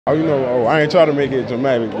I ain't trying to make it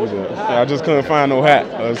dramatic. I just couldn't find no hat,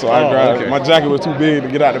 so I grabbed. Okay. My jacket was too big to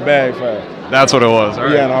get out the bag fast. That's what it was.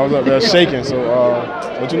 Right. Yeah, and I was up there shaking. So,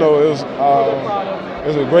 but it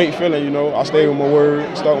was a great feeling. I stayed with my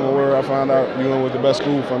word, stuck with my word. I found out was the best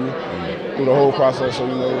school for me through the whole process. So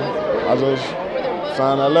I just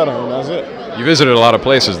signed that letter, and that's it. You visited a lot of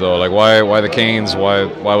places though. Like why the Canes? Why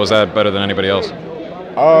was that better than anybody else?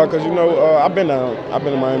 Because I've been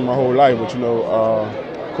in Miami my whole life, but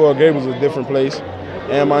Coral Gables is a different place,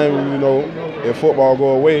 and Miami, if football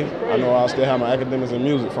go away, I know I'll still have my academics and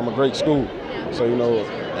music from a great school. So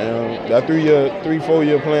and that 4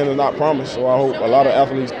 year plan is not promised. So I hope a lot of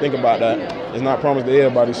athletes think about that. It's not promised to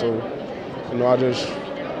everybody. So I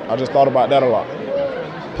just thought about that a lot.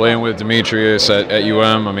 Playing with Demetrius at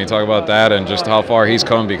UM, I mean, talk about that and just how far he's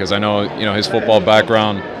come, because I know his football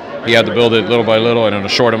background. He had to build it little by little, and in a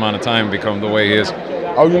short amount of time, become the way he is.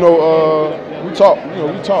 We talk.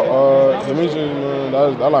 Demetrius,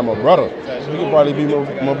 that's like my brother. He could probably be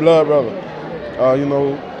my blood brother.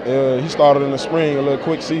 He started in the spring, a little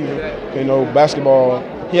quick season. Basketball.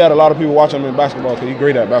 He had a lot of people watching him in basketball because he's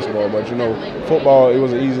great at basketball. But football, it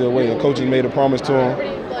was an easier way. And coaches made a promise to him,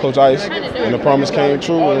 Coach Ice, and the promise came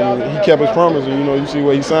true, and he kept his promise. And you see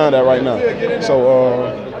where he signed at right now.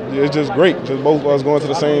 So it's just great. Just both of us going to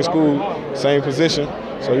the same school, same position.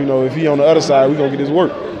 So if he on the other side, we're gonna get his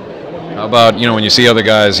work. How about when you see other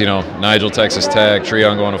guys, Nigel Texas Tech,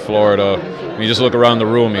 Treon going to Florida, when you just look around the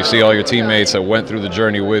room, you see all your teammates that went through the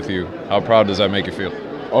journey with you. How proud does that make you feel?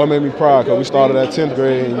 Oh, it made me proud because we started at 10th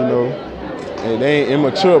grade, and and they ain't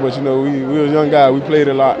immature, but we was young guys. We played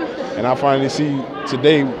a lot, and I finally see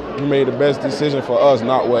today we made the best decision for us,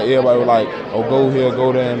 not what everybody was like, oh, go here,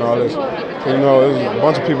 go there, and all this. So, there's a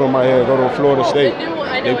bunch of people in my head. Go to Florida State,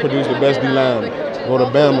 they produce the best D-line. Go to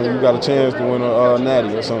Bama, you got a chance to win a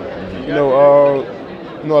natty or something. A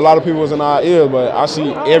lot of people was in our ear, but I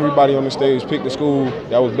see everybody on the stage pick the school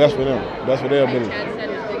that was best for them, best for their ability.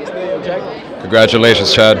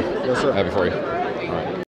 Congratulations, Chad. Yes, sir. Happy for you.